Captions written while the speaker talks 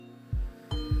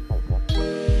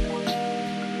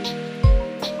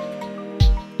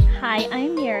Hi,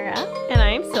 I'm Mira, And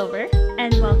I'm Silver.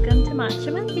 and welcome to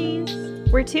Matcha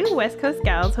Mondays. We're two West Coast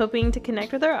gals hoping to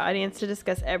connect with our audience to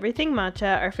discuss everything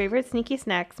matcha, our favorite sneaky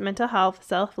snacks, mental health,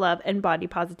 self-love, and body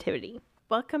positivity.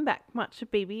 Welcome back, matcha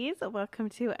babies. Welcome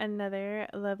to another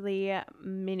lovely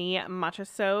mini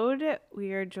matcha-sode.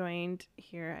 We are joined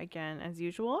here again, as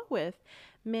usual, with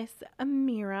Miss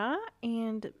Amira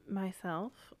and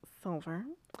myself, Silver.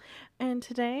 And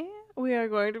today we are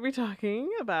going to be talking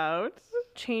about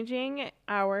changing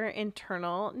our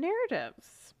internal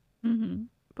narratives. Mm-hmm.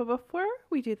 But before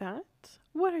we do that,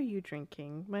 what are you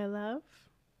drinking, my love?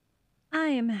 I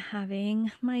am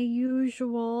having my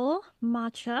usual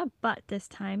matcha, but this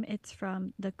time it's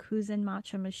from the Kuzin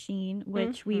Matcha Machine,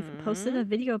 which we've posted a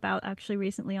video about actually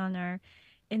recently on our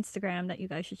Instagram that you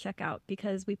guys should check out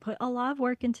because we put a lot of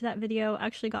work into that video.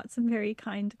 Actually got some very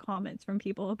kind comments from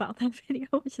people about that video,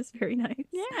 which is very nice.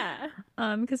 Yeah.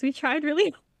 Because we tried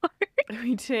really hard.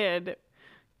 We did.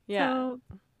 Yeah. So,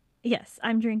 yes,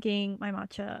 I'm drinking my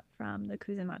matcha from the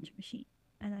Kuzin Matcha Machine,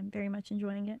 and I'm very much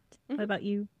enjoying it. What about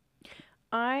you?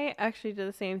 I actually did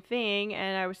the same thing,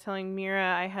 and I was telling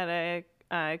Mira I had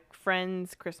a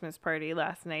friend's Christmas party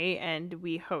last night, and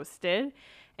we hosted.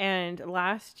 And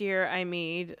last year I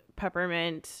made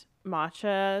peppermint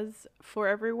matchas for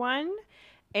everyone,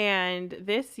 and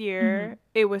this year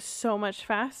it was so much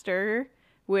faster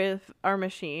with our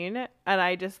machine, and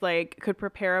I just could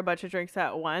prepare a bunch of drinks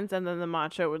at once, and then the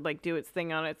matcha would do its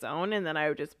thing on its own, and then I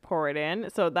would just pour it in.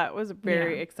 So that was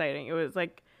very exciting. It was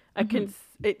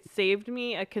it saved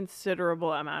me a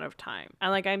considerable amount of time.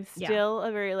 And I'm still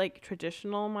a very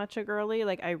traditional matcha girly.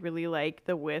 I really like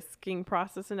the whisking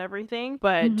process and everything,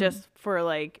 but just for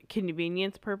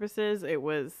convenience purposes, it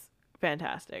was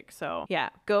fantastic. So yeah,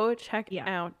 go check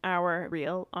out our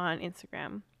reel on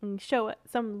Instagram and show it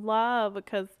some love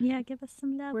because give us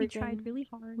some love. We tried really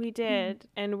hard. We did,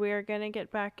 and we're gonna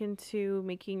get back into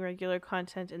making regular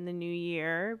content in the new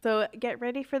year. So get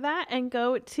ready for that and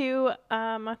go to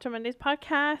Matcha Mondays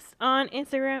podcast on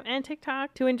Instagram and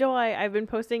TikTok to enjoy. I've been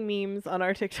posting memes on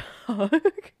our TikTok.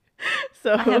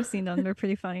 So I have seen them. They're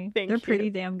pretty funny. They're pretty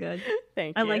damn good.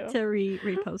 Thank you. I like to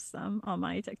repost them on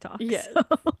my TikTok. Yes. So.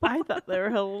 I thought they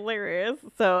were hilarious.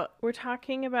 So we're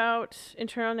talking about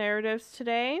internal narratives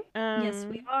today. Yes,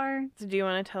 we are. So do you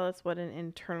want to tell us what an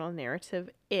internal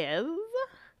narrative is?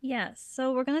 Yes,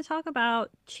 so we're going to talk about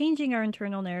changing our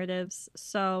internal narratives.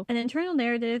 So, an internal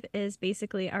narrative is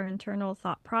basically our internal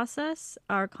thought process,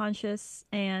 our conscious,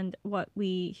 and what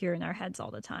we hear in our heads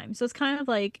all the time. So, it's kind of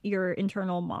like your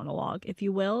internal monologue, if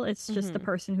you will. It's just the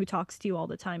person who talks to you all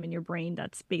the time in your brain.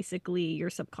 That's basically your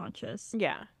subconscious.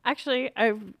 Yeah. Actually,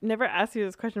 I've never asked you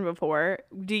this question before.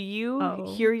 Do you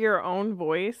hear your own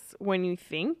voice when you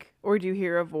think? Or do you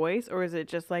hear a voice, or is it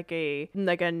just like a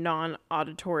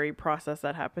non-auditory process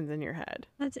that happens in your head?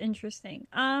 That's interesting.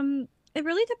 It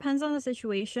really depends on the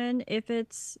situation. If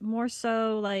it's more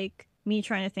so like me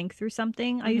trying to think through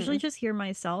something, I usually just hear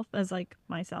myself as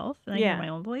myself, and I hear my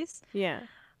own voice. Yeah.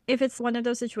 If it's one of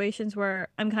those situations where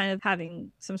I'm kind of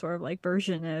having some sort of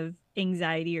version of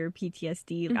anxiety or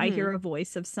PTSD, I hear a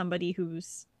voice of somebody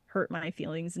who's hurt my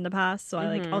feelings in the past, so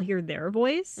I'll hear their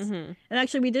voice. And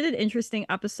actually we did an interesting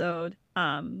episode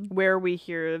where we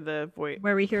hear the voice,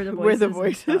 where the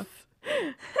voices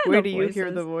where do you hear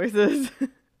the voices?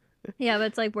 Yeah,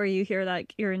 but it's where you hear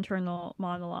your internal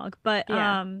monologue. But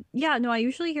no, I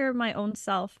usually hear my own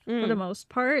self for the most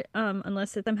part,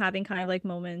 unless I'm having kind of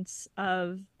moments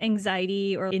of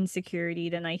anxiety or insecurity,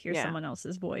 then I hear someone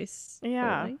else's voice.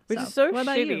 Yeah, which is so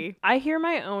shitty. I hear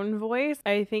my own voice.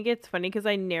 I think it's funny because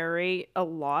I narrate a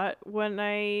lot when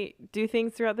I do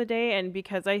things throughout the day, and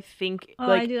because I think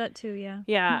I do that too.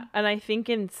 Yeah, and I think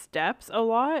in steps a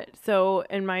lot. So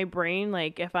in my brain,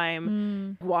 if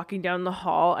I'm walking down the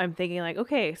hall, I'm thinking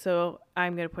okay, so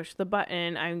I'm going to push the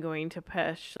button, I'm going to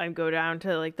go down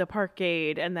to the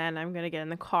parkade, and then I'm going to get in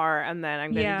the car, and then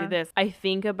I'm going to do this. I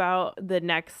think about the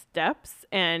next steps,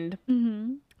 and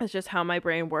it's just how my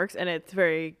brain works, and it's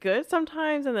very good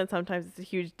sometimes, and then sometimes it's a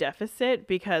huge deficit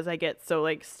because I get so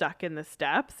stuck in the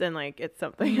steps, and it's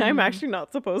something I'm actually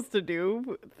not supposed to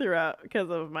do throughout because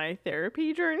of my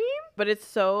therapy journey. But it's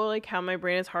so how my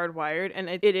brain is hardwired, and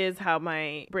it is how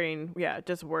my brain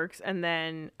just works. And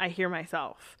then I hear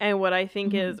myself, and what I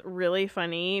think is really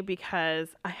funny,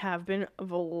 because I have been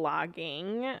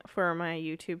vlogging for my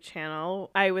YouTube channel.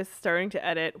 I was starting to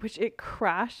edit, which it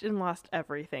crashed and lost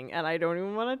everything, and I don't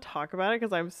even want to talk about it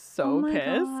because I'm so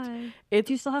pissed.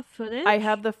 Do you still have footage? I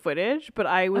have the footage, but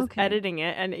I was editing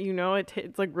it, and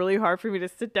it's really hard for me to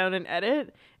sit down and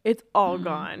edit. It's all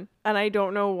gone, and I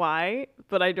don't know why,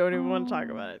 but I don't even want to talk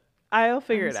about it. I'll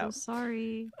figure I'm it so out.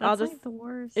 sorry. I'll That's just, like the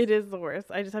worst. it is the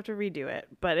worst. I just have to redo it,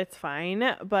 but it's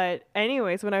fine. But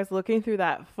anyways, when I was looking through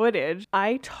that footage,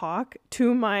 I talk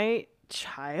to my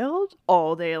child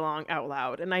all day long out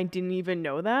loud, and I didn't even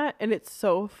know that. And it's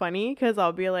so funny because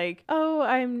I'll be like, oh,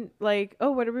 I'm like,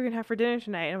 oh, what are we gonna have for dinner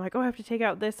tonight? And I'm like, oh, I have to take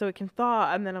out this so it can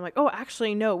thaw. And then I'm like, oh,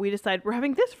 actually no, we decided we're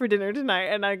having this for dinner tonight.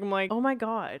 And I'm like, oh my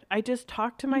god, I just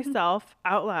talk to myself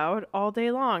out loud all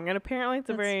day long. And apparently it's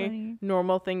a That's very funny.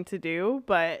 normal thing to do.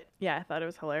 But yeah, I thought it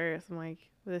was hilarious. I'm like,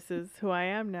 this is who I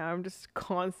am now. I'm just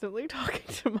constantly talking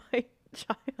to my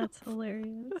child. That's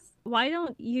hilarious. Why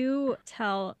don't you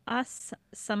tell us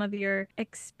some of your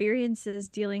experiences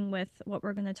dealing with what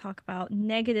we're going to talk about,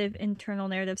 negative internal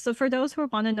narratives? So, for those who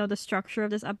want to know the structure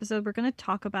of this episode, we're going to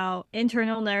talk about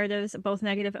internal narratives, both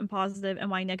negative and positive,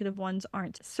 and why negative ones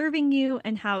aren't serving you,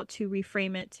 and how to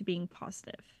reframe it to being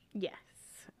positive. Yes.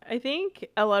 I think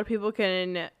a lot of people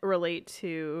can relate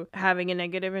to having a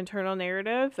negative internal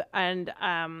narrative. And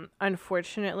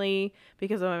unfortunately,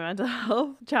 because of my mental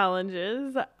health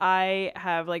challenges, I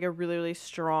have like a really, really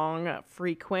strong,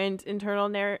 frequent internal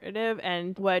narrative.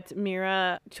 And what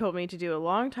Mira told me to do a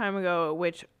long time ago,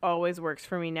 which always works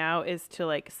for me now, is to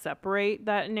like separate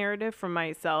that narrative from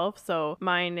myself. So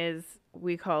mine is,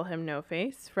 we call him No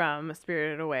Face from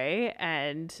Spirited Away.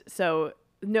 And so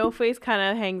No Face kind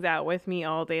of hangs out with me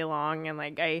all day long, and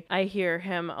like I hear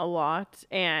him a lot,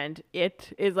 and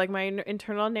it is like my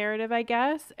internal narrative, I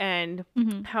guess. And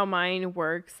how mine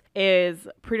works is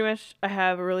pretty much I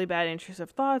have a really bad intrusive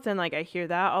thoughts, and like I hear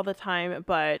that all the time,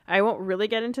 but I won't really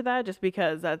get into that just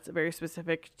because that's very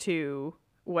specific to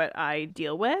what I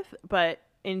deal with. But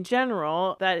in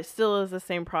general, that still is the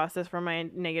same process for my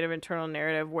negative internal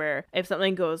narrative, where if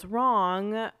something goes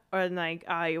wrong or like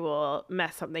I will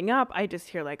mess something up, I just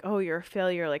hear like, oh, you're a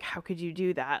failure. Like, how could you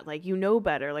do that? Like, you know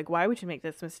better. Like, why would you make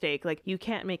this mistake? Like, you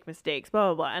can't make mistakes, blah,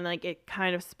 blah, blah. And like, it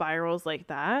kind of spirals like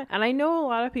that. And I know a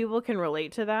lot of people can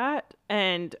relate to that.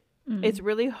 And it's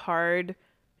really hard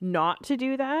not to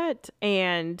do that.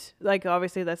 And like,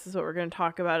 obviously, this is what we're going to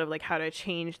talk about, of like how to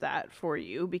change that for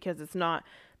you, because it's not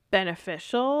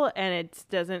beneficial and it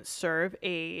doesn't serve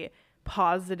a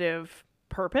positive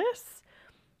purpose.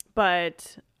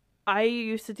 But I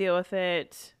used to deal with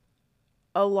it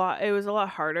a lot. It was a lot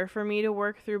harder for me to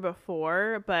work through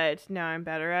before, but now I'm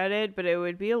better at it. But it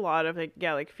would be a lot of like,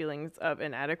 yeah, like feelings of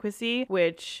inadequacy,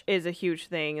 which is a huge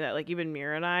thing that like even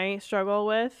Mira and I struggle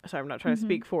with. So I'm not trying to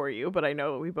speak for you, but I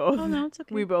know we both, Oh, no, it's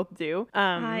okay. we both do.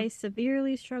 I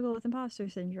severely struggle with imposter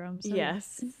syndrome. So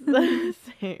yes.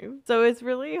 Same. So it's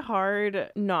really hard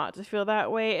not to feel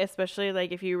that way, especially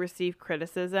like if you receive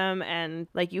criticism and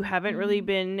like you haven't really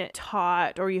been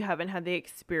taught, or you haven't had the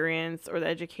experience or the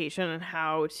education on how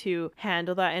to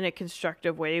handle that in a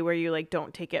constructive way where you like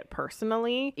don't take it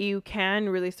personally. You can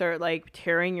really start like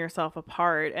tearing yourself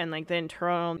apart, and like the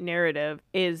internal narrative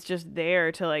is just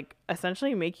there to like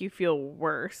essentially make you feel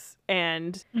worse.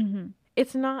 And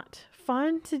it's not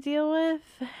fun to deal with,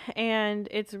 and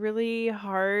it's really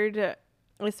hard,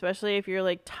 especially if you're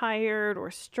like tired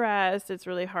or stressed. It's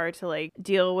really hard to like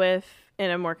deal with in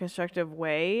a more constructive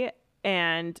way.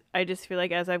 And I just feel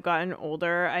like as I've gotten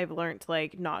older, I've learned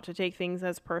like not to take things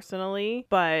as personally,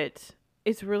 but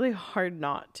it's really hard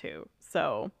not to.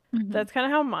 So that's kind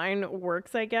of how mine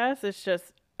works, I guess. It's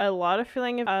just a lot of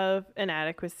feeling of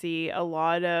inadequacy, a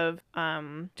lot of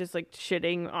just like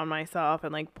shitting on myself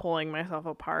and like pulling myself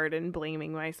apart and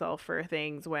blaming myself for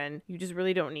things when you just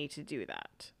really don't need to do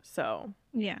that. So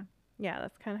yeah,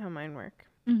 that's kind of how mine work.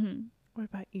 What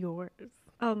about yours?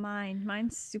 Oh,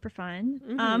 mine's super fun.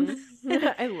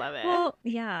 I love it. Well,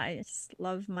 yeah, I just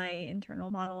love my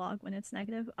internal monologue when it's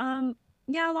negative.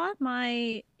 Yeah, a lot of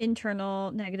my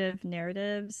internal negative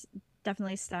narratives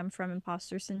definitely stem from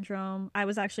imposter syndrome. I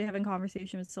was actually having a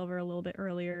conversation with Silver a little bit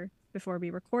earlier before we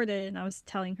recorded, and I was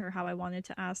telling her how I wanted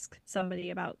to ask somebody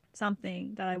about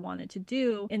something that I wanted to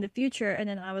do in the future, and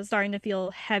then I was starting to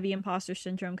feel heavy imposter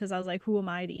syndrome because I was like, who am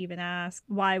I to even ask?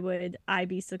 Why would I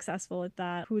be successful at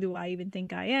that? Who do I even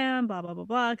think I am? Blah blah blah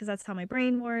blah, because that's how my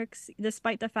brain works,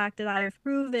 despite the fact that I've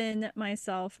proven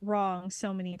myself wrong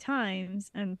so many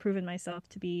times and proven myself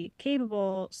to be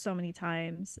capable so many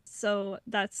times. So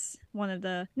that's one of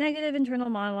the negative internal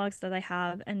monologues that I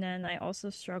have. And then I also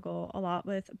struggle a lot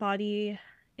with body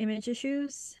image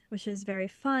issues, which is very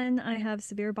fun. I have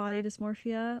severe body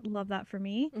dysmorphia. Love that for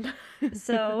me.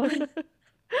 So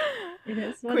it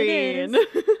is what Queen. it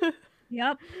is.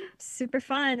 Yep. Super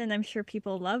fun. And I'm sure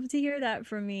people love to hear that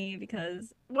from me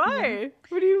because Yeah. Why?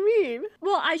 What do you mean?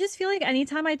 Well, I just feel like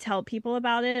anytime I tell people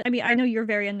about it, I mean, I know you're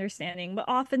very understanding, but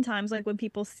oftentimes, like when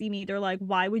people see me, they're like,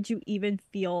 why would you even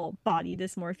feel body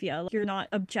dysmorphia? Like, you're not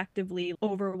objectively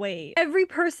overweight. Every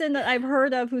person that I've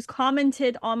heard of who's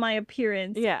commented on my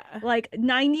appearance, Yeah. like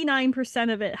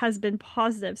 99% of it has been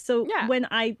positive. So Yeah. when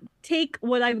I take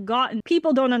what I've gotten,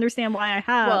 people don't understand why I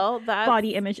have Well,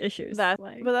 body image issues. But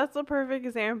Like, that's a perfect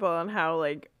example on how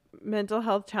like mental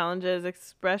health challenges,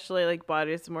 especially like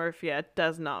body dysmorphia,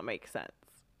 does not make sense.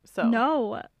 So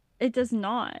no, it does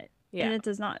not. yeah. And it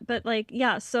does not. But like,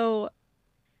 yeah, so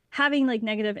having like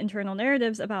negative internal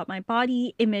narratives about my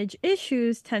body image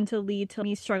issues tend to lead to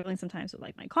me struggling sometimes with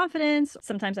like my confidence.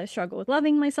 Sometimes I struggle with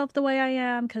loving myself the way I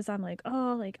am because I'm like,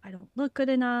 oh, like I don't look good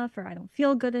enough or I don't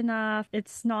feel good enough.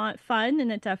 It's not fun,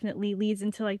 and it definitely leads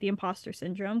into like the imposter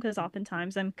syndrome because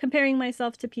oftentimes I'm comparing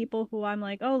myself to people who I'm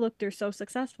like, oh, look, they're so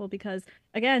successful because,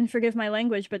 again, forgive my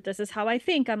language, but this is how I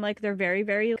think. I'm like, they're very,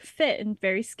 very fit and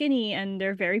very skinny and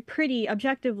they're very pretty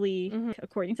objectively,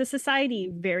 according to society,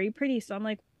 very pretty. So I'm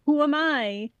like, who am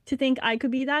I to think I could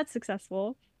be that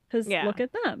successful? Because look at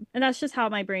them. And that's just how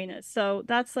my brain is. So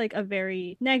that's like a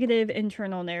very negative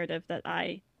internal narrative that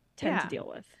I tend to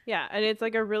deal with. Yeah. And it's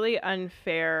like a really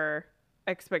unfair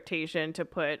expectation to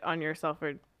put on yourself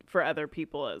or for other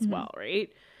people as well,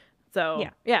 right? So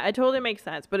yeah, it totally makes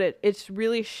sense. But it's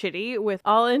really shitty with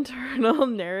all internal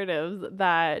narratives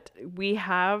that we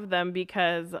have them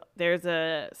because there's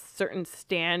a certain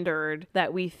standard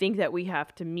that we think that we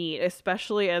have to meet,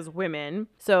 especially as women.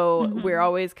 So we're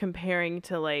always comparing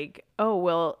to like, oh,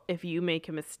 well, if you make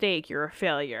a mistake, you're a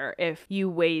failure. If you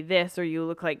weigh this or you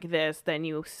look like this, then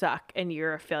you suck and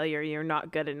you're a failure. You're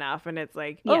not good enough. And it's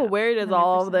like, oh, where does 100%.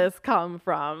 All of this come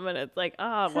from? And it's like,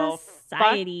 oh, well,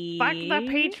 society. Fuck the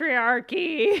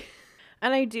patriarchy.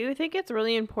 And I do think it's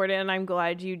really important. And I'm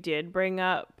glad you did bring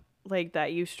up like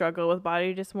that you struggle with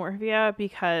body dysmorphia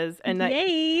because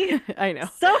Yay. I know.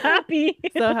 So happy.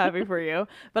 So happy for you.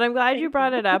 But I'm glad you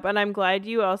brought it up, and I'm glad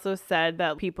you also said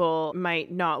that people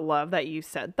might not love that you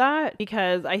said that,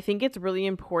 because I think it's really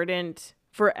important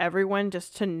for everyone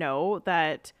just to know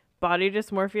that body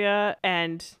dysmorphia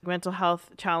and mental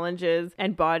health challenges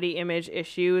and body image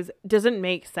issues doesn't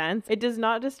make sense. It does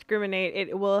not discriminate.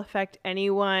 It will affect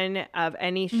anyone of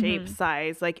any shape,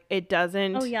 size. Like it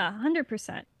doesn't. Oh yeah,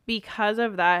 100%. Because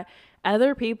of that,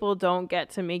 other people don't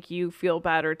get to make you feel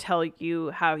bad or tell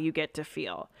you how you get to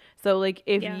feel. So like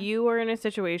if you are in a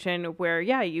situation where,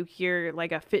 you hear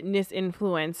like a fitness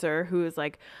influencer who's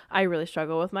like, I really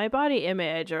struggle with my body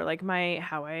image or like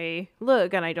how I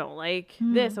look and I don't like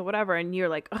this or whatever. And you're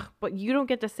like, but you don't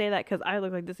get to say that because I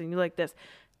look like this and you like this.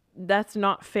 That's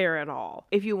not fair at all.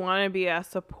 If you want to be a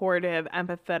supportive,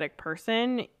 empathetic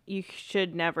person, you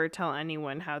should never tell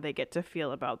anyone how they get to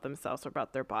feel about themselves or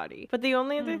about their body. But the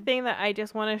only other thing that I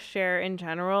just want to share in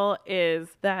general is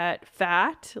that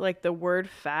fat, like the word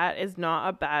fat, is not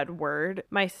a bad word.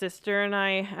 My sister and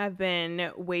I have been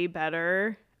way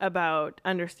better about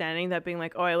understanding that being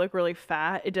like, oh, I look really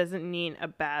fat, it doesn't mean a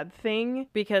bad thing,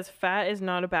 because fat is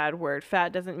not a bad word.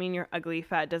 Fat doesn't mean you're ugly.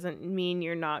 Fat doesn't mean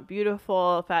you're not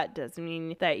beautiful. Fat doesn't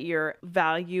mean that your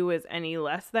value is any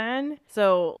less than.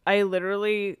 So I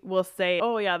literally will say,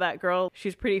 oh yeah, that girl,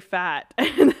 she's pretty fat.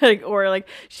 Or like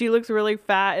she looks really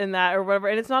fat in that or whatever.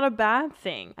 And it's not a bad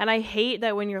thing. And I hate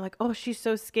that when you're like, oh, she's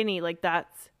so skinny, like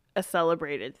that's a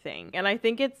celebrated thing. And I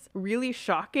think it's really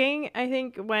shocking. I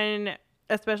think when,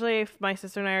 especially if my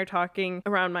sister and I are talking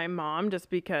around my mom, just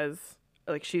because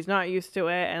like she's not used to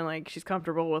it and like she's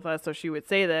comfortable with us, so she would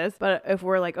say this. But if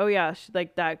we're like, oh yeah,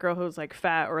 like that girl who's like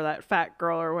fat or that fat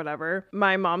girl or whatever,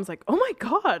 my mom's like, oh my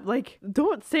God, like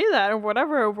don't say that or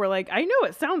whatever. We're like, I know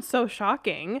it sounds so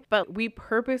shocking, but we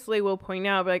purposely will point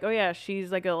out, like, oh yeah,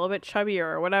 she's like a little bit chubbier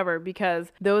or whatever,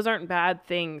 because those aren't bad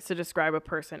things to describe a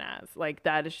person as. Like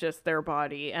that is just their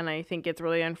body. And I think it's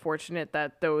really unfortunate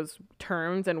that those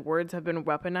terms and words have been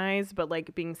weaponized, but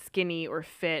like being skinny or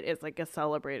fit is like a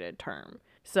celebrated term.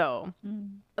 So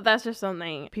that's just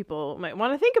something people might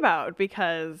want to think about,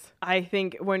 because I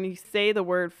think when you say the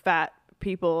word fat,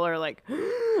 people are like,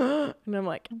 and I'm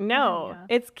like, no,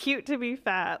 it's cute to be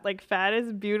fat. Like fat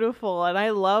is beautiful. And I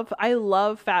love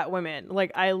fat women.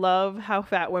 Like I love how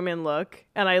fat women look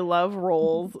and I love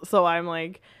rolls. So I'm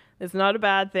like, It's not a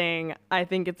bad thing. I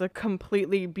think it's a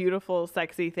completely beautiful,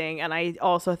 sexy thing. And I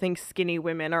also think skinny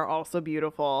women are also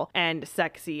beautiful and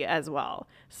sexy as well.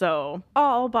 So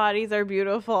all bodies are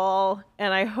beautiful.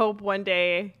 And I hope one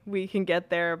day we can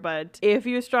get there. But if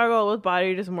you struggle with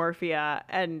body dysmorphia,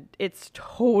 and it's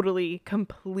totally,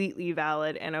 completely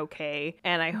valid and okay.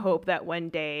 And I hope that one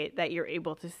day that you're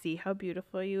able to see how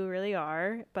beautiful you really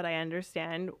are. But I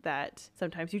understand that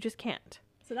sometimes you just can't.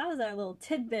 So that was our little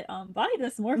tidbit on body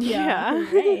dysmorphia. Yeah.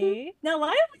 Hooray. Now,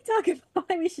 why don't we talk about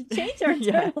why we should change our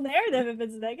internal narrative if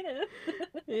it's negative?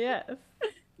 Yes.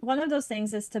 One of those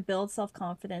things is to build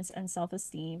self-confidence and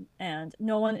self-esteem, and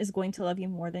no one is going to love you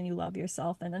more than you love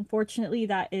yourself. And unfortunately,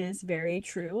 that is very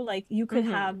true. Like, you could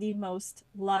have the most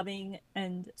loving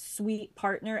and sweet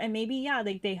partner, and maybe, yeah,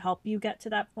 like they help you get to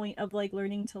that point of like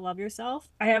learning to love yourself.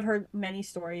 I have heard many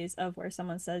stories of where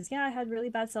someone says, yeah, I had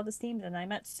really bad self-esteem, and I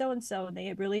met so and so, and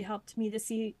they really helped me to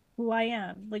see who I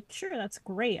am. Like, sure, that's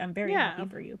great. I'm very happy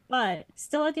for you. But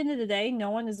still, at the end of the day, no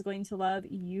one is going to love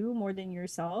you more than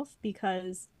yourself,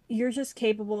 because you're just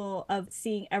capable of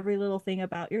seeing every little thing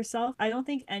about yourself. I don't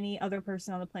think any other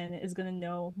person on the planet is going to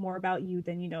know more about you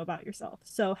than you know about yourself.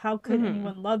 So how could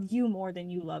anyone love you more than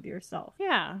you love yourself?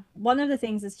 Yeah. One of the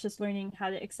things is just learning how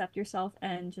to accept yourself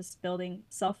and just building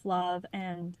self-love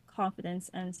and confidence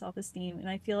and self-esteem. And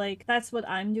I feel like that's what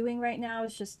I'm doing right now,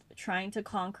 is just trying to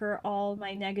conquer all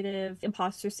my negative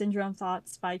imposter syndrome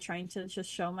thoughts by trying to just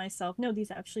show myself, no,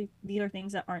 these are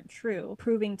things that aren't true.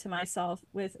 Proving to myself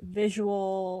with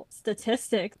visual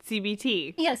statistics.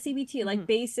 CBT. Yeah, CBT, like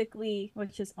basically,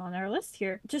 which is on our list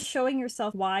here, just showing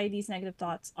yourself why these negative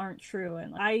thoughts aren't true.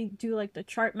 And I do like the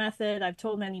chart method. I've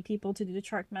told many people to do the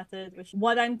chart method, which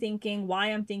what I'm thinking, why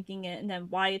I'm thinking it, and then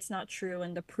why it's not true,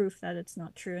 and the proof that it's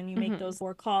not true. And you make those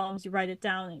 4 columns, you write it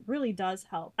down, and it really does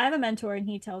help. I have a mentor, and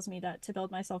he tells me that to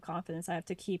build my self-confidence, I have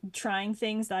to keep trying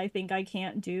things that I think I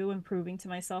can't do and proving to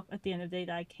myself at the end of the day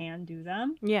that I can do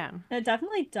them. Yeah. And it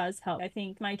definitely does help. I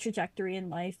think my trajectory in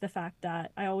life, the fact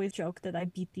that I always joke that I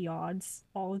beat the odds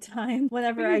all the time.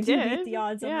 Whenever I do beat the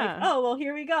odds, I'm like, oh, well,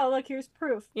 here we go. Look, here's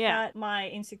proof that my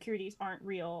insecurities aren't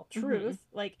real truth.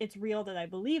 Like, it's real that I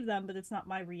believe them, but it's not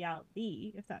my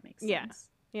reality, if that makes sense.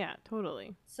 Yeah,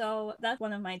 totally. So that's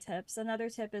one of my tips. Another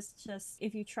tip is just,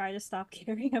 if you try to stop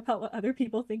caring about what other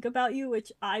people think about you,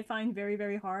 which I find very,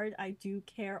 very hard. I do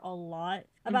care a lot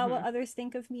about what others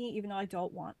think of me, even though I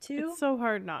don't want to. It's so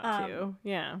hard not to.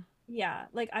 Yeah,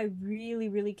 like I really,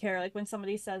 really care. Like when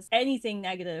somebody says anything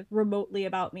negative remotely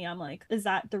about me, I'm like, is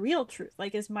that the real truth?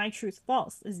 Like, is my truth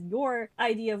false? Is your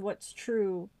idea of what's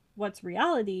true what's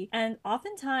reality? And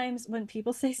oftentimes when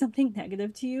people say something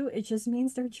negative to you, it just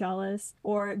means they're jealous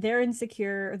or they're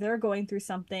insecure or they're going through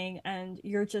something, and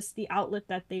you're just the outlet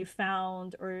that they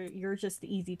found, or you're just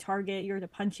the easy target, you're the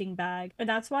punching bag. And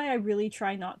that's why I really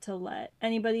try not to let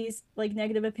anybody's like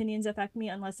negative opinions affect me,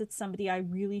 unless it's somebody I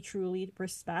really truly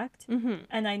respect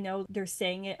and I know they're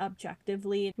saying it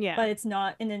objectively, but it's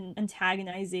not in an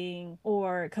antagonizing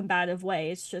or combative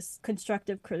way, it's just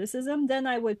constructive criticism. Then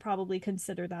I would probably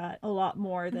consider that a lot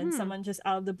more than someone just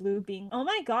out of the blue being, oh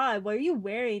my god, what are you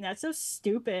wearing? That's so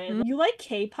stupid. You like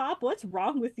K-pop? What's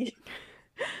wrong with you?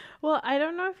 Well, I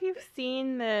don't know if you've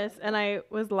seen this, and I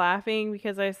was laughing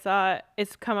because I saw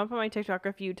it's come up on my TikTok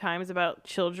a few times about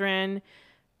children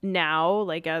now,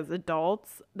 like as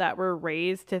adults, that were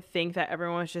raised to think that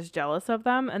everyone was just jealous of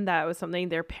them, and that was something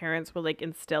their parents would like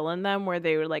instill in them, where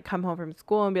they would like come home from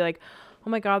school and be like, oh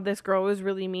my god, this girl was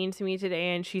really mean to me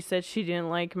today and she said she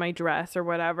didn't like my dress or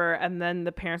whatever, and then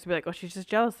the parents would be like, oh, she's just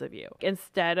jealous of you,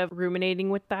 instead of ruminating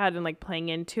with that and like playing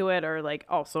into it, or like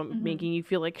also making you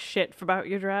feel like shit about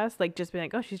your dress, like just being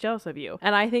like, oh, she's jealous of you.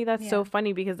 And I think that's so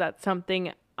funny, because that's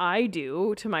something I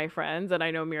do to my friends, and I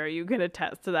know, Mira, you can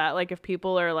attest to that. Like if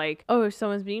people are like, oh, if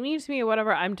someone's being mean to me or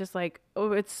whatever, I'm just like,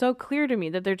 oh, it's so clear to me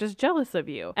that they're just jealous of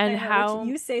you. And how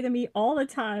you say to me all the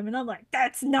time, and I'm like,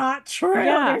 that's not true.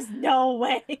 There's no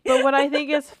way. But what I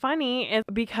think is funny is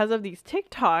because of these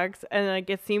TikToks, and like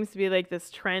it seems to be like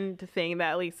this trend thing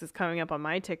that at least is coming up on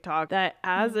my TikTok, that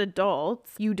as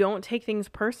adults, you don't take things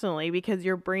personally, because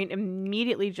your brain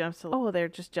immediately jumps to, oh, they're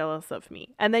just jealous of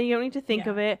me. And then you don't need to think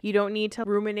of it. You don't need to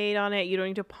ruminate on it. You don't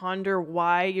need to ponder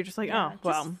why. You're just like, oh,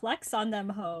 well. Just flex on them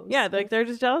hoes. Yeah, like they're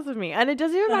just jealous of me. And it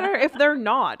doesn't even matter if they're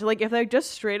not. Like if they're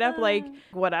just straight up like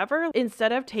whatever,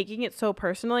 instead of taking it so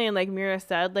personally, and like Mira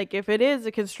said, like if it is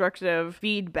a constructive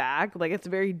feedback, like it's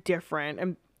very different,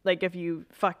 and like if you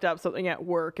fucked up something at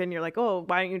work and you're like, oh,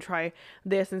 why don't you try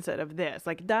this instead of this?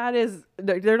 Like that is,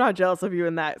 they're not jealous of you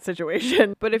in that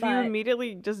situation. But if you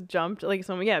immediately just jumped like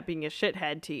someone, being a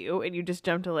shithead to you, and you just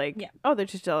jump to like, oh, they're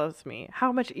just jealous of me.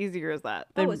 How much easier is that?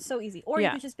 Oh, it's so easy. Or you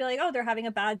could just be like, oh, they're having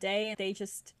a bad day and they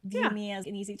just view me as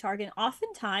an easy target. And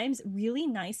oftentimes really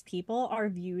nice people are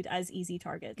viewed as easy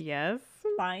targets. Yes.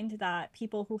 Find that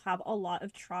people who have a lot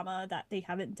of trauma that they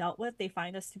haven't dealt with, they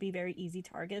find us to be very easy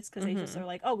targets because they just are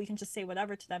like, oh, we can just say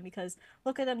whatever to them because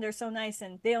look at them, they're so nice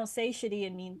and they don't say shitty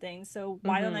and mean things, so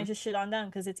why don't I just shit on them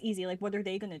because it's easy? Like, what are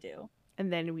they gonna do?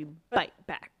 And then we bite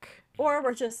back, or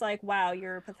we're just like, wow,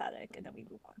 you're pathetic, and then we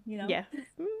move on, you know?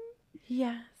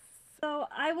 Yes. So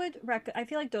I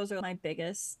feel like those are my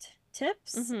biggest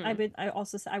tips.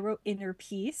 I wrote inner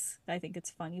peace. I think it's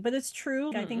funny, but it's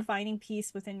true. I think finding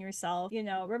peace within yourself,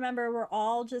 remember, we're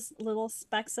all just little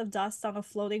specks of dust on a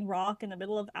floating rock in the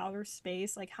middle of outer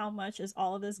space. Like, how much is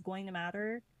all of this going to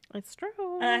matter? It's true.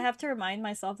 And I have to remind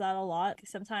myself that a lot.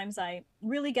 Sometimes I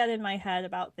really get in my head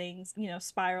about things,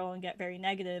 spiral and get very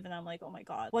negative. And I'm like, oh my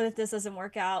God, what if this doesn't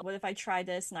work out? What if I try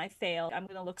this and I fail? I'm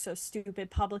going to look so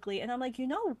stupid publicly. And I'm like, you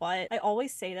know what? I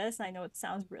always say this, and I know it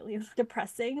sounds really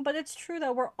depressing, but it's true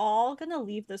that we're all going to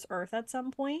leave this earth at some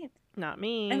point. Not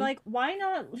me. And like, why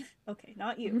not? Okay,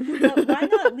 not you. But why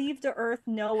not leave the earth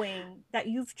knowing that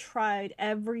you've tried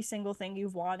every single thing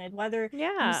you've wanted, whether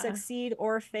you succeed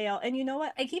or fail? And you know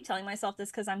what? I keep telling myself this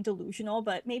because I'm delusional,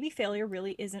 but maybe failure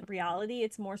really isn't reality.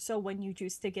 It's more so when you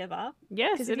choose to give up.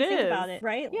 Yes, it is. Think about it,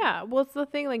 right? Yeah. Well, it's the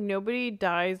thing. Like, nobody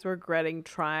dies regretting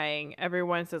trying.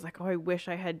 Everyone says like, oh, I wish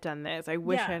I had done this. I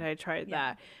wish I had tried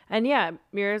that. And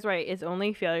Mira's right. It's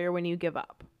only failure when you give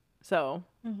up. So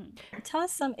tell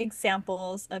us some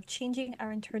examples of changing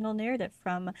our internal narrative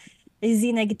from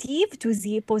the negative to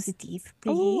the positive,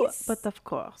 please. Oh, but of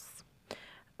course.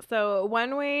 So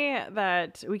one way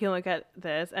that we can look at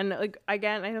this, and like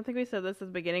again, I don't think we said this at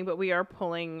the beginning, but we are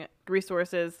pulling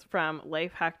resources from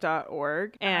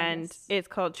lifehack.org, and it's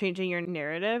called Changing Your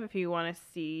Narrative if you want to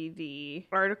see the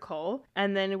article.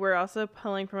 And then we're also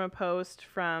pulling from a post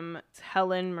from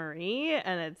Helen Marie,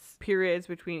 and it's periods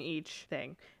between each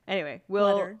thing. Anyway,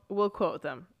 we'll quote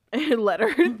them.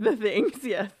 Letter the things,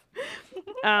 yes.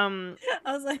 I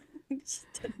was like,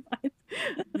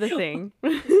 the thing.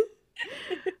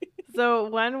 So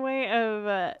one way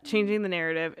of changing the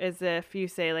narrative is if you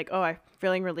say like, oh, I'm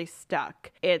feeling really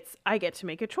stuck. It's, I get to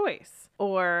make a choice.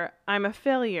 Or I'm a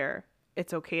failure.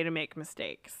 It's okay to make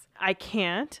mistakes. I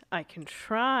can't. I can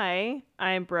try.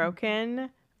 I'm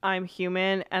broken. I'm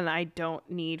human and I don't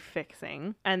need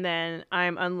fixing. And then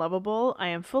I'm unlovable. I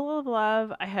am full of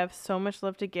love. I have so much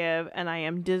love to give and I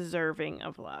am deserving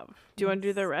of love. Do you want to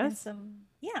do the rest?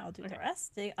 Yeah, I'll do the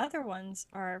rest. The other ones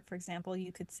are, for example,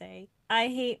 you could say, I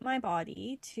hate my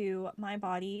body, to my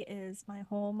body is my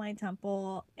home, my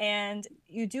temple, and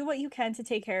you do what you can to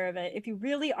take care of it. If you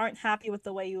really aren't happy with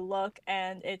the way you look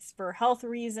and it's for health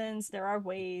reasons, there are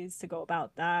ways to go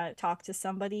about that. Talk to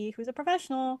somebody who's a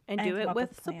professional. And do it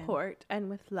with support and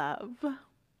with love.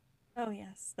 Oh,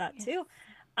 yes, that too.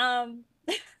 I'm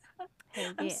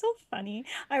so funny.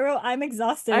 I wrote, I'm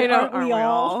exhausted. I know, aren't we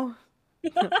all?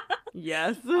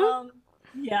 Yes.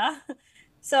 Yeah.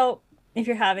 So if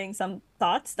you're having some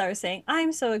thoughts that are saying,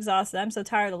 I'm so exhausted, I'm so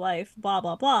tired of life, blah,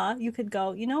 blah, blah, you could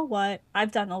go, you know what?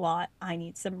 I've done a lot. I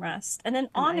need some rest. And then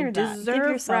honor that. Give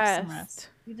yourself some rest.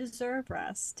 You deserve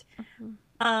rest.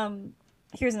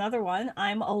 Here's another one.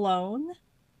 I'm alone.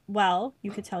 Well, you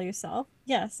could tell yourself,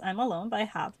 yes, I'm alone, but I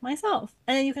have myself.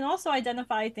 And then you can also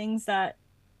identify things that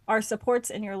are supports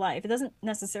in your life. It doesn't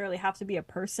necessarily have to be a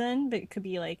person, but it could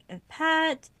be like a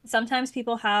pet. Sometimes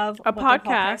people have a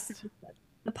podcast.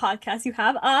 The podcast. You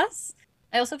have us.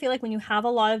 I also feel like when you have a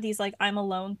lot of these like I'm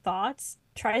alone thoughts,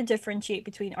 try to differentiate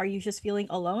between, are you just feeling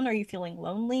alone? Are you feeling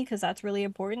lonely? Because that's really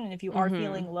important. And if you are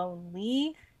feeling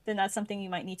lonely, then that's something you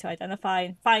might need to identify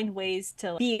and find ways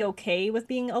to be okay with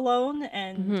being alone.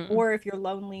 And or if you're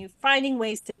lonely, finding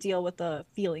ways to deal with the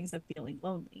feelings of feeling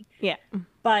lonely. Yeah.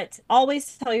 But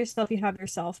always tell yourself you have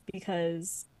yourself,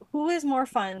 because who is more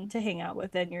fun to hang out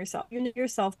with than yourself? You know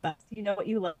yourself best. You know what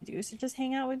you love to do. So just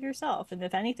hang out with yourself. And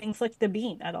if anything, flick the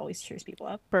bean. That always cheers people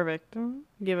up. Perfect.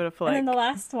 Give it a flick. And then the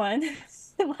last one,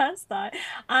 the last thought,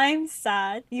 I'm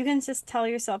sad. You can just tell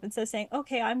yourself, instead of saying,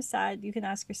 okay, I'm sad, you can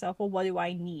ask yourself, well, what do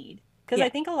I need? Because I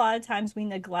think a lot of times we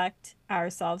neglect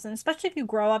ourselves. And especially if you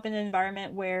grow up in an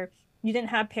environment where you didn't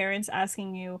have parents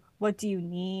asking you, what do you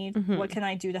need? Mm-hmm. What can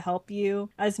I do to help you?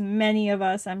 As many of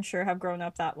us, I'm sure, have grown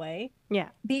up that way. Yeah.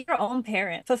 Be your own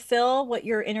parent. Fulfill what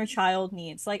your inner child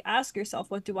needs. Like, ask yourself,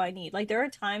 what do I need? Like, there are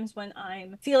times when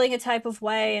I'm feeling a type of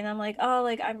way and I'm like, oh,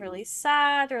 like, I'm really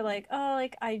sad, or like, oh,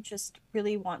 like, I just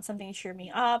really want something to cheer me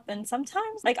up. And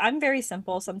sometimes, like, I'm very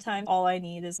simple. Sometimes all I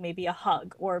need is maybe a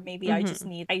hug, or maybe I just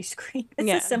need ice cream. It's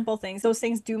the simple things. Those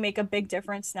things do make a big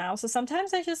difference now. So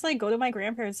sometimes I just like go to my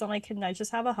grandparents. I'm like, can I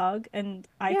just have a hug? And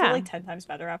I feel like 10 times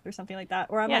better after something like that.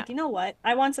 Or I'm like, you know what?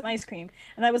 I want some ice cream.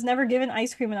 And I was never given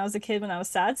ice cream when I was a kid when I was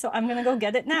sad, so I'm gonna go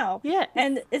get it now. Yeah.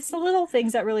 And it's the little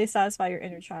things that really satisfy your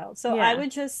inner child. So I would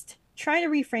just try to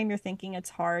reframe your thinking. It's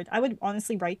hard. I would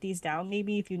honestly write these down,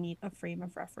 maybe, if you need a frame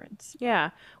of reference. Yeah.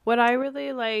 What I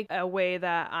really like, a way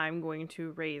that I'm going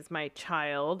to raise my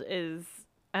child is,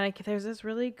 and there's this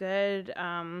really good,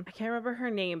 I can't remember her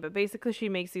name, but basically she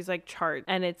makes these like charts,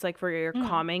 and it's like for your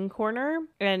calming corner.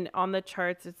 And on the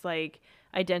charts, it's like,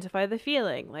 identify the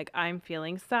feeling, like I'm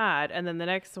feeling sad, and then the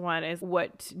next one is,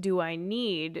 what do I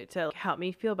need to help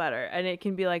me feel better? And it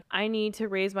can be like, I need to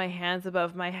raise my hands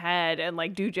above my head and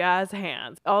like do jazz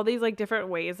hands. All these like different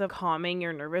ways of calming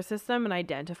your nervous system and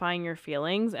identifying your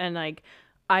feelings. And like,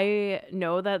 I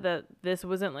know that this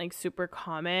wasn't like super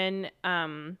common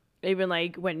even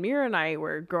like when Mira and I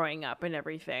were growing up and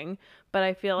everything, but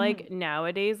I feel like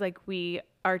nowadays, like, we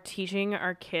are teaching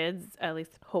our kids, at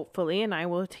least hopefully, and I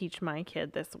will teach my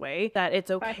kid this way, that it's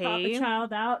okay. If I pop a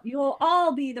child out, you'll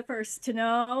all be the first to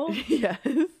know. Yes.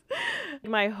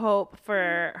 My hope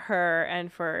for her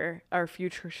and for our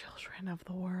future children of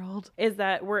the world is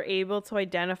that we're able to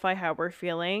identify how we're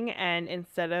feeling, and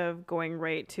instead of going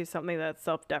right to something that's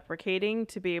self-deprecating,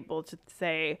 to be able to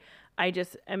say, I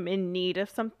just am in need of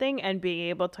something, and being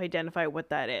able to identify what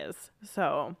that is.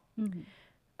 So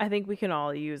I think we can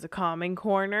all use a calming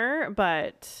corner,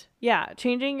 but yeah,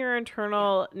 changing your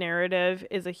internal narrative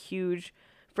is a huge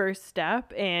first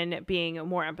step in being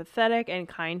more empathetic and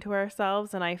kind to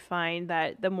ourselves. And I find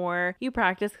that the more you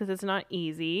practice, because it's not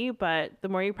easy, but the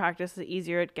more you practice, the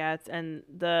easier it gets, and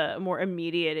the more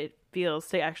immediate it feels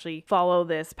to actually follow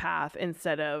this path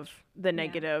instead of the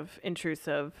negative,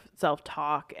 intrusive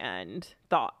self-talk and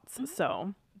thoughts.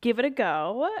 So give it a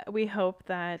go. We hope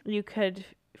that you could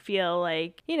feel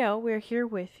like, you know, we're here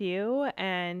with you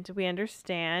and we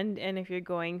understand. And if you're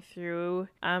going through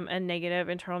a negative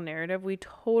internal narrative, we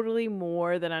totally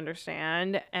more than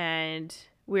understand, and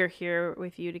we're here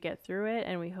with you to get through it.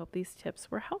 And we hope these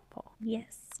tips were helpful.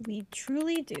 Yes, we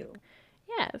truly do.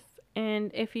 Yes.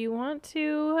 And if you want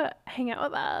to hang out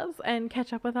with us and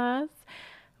catch up with us,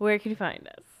 where can you find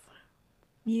us?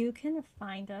 You can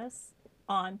find us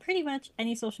on pretty much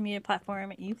any social media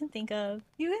platform you can think of.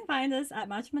 You can find us at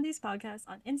Matcha Mondays Podcast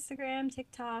on Instagram,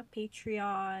 TikTok,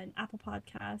 Patreon, Apple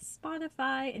Podcasts,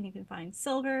 Spotify, and you can find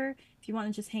Silver. If you want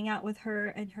to just hang out with her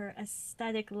and her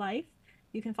aesthetic life,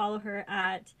 you can follow her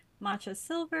at Matcha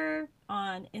Silver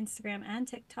on Instagram and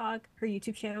TikTok. Her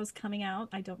YouTube channel is coming out.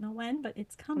 I don't know when, but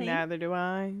it's coming. Neither do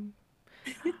I.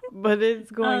 But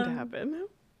it's going to happen.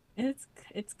 It's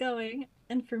going.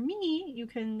 And for me, you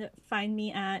can find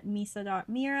me at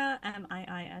misa.mira,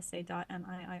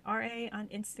 miisa.miira on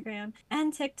Instagram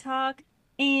and TikTok.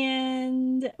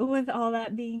 And with all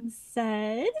that being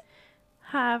said,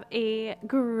 have a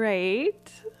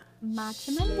great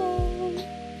Matcha Monday.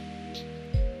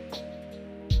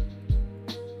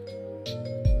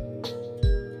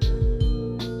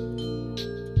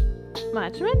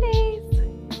 Matcha Mondays.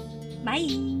 Bye.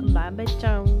 Bye,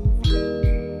 bitches.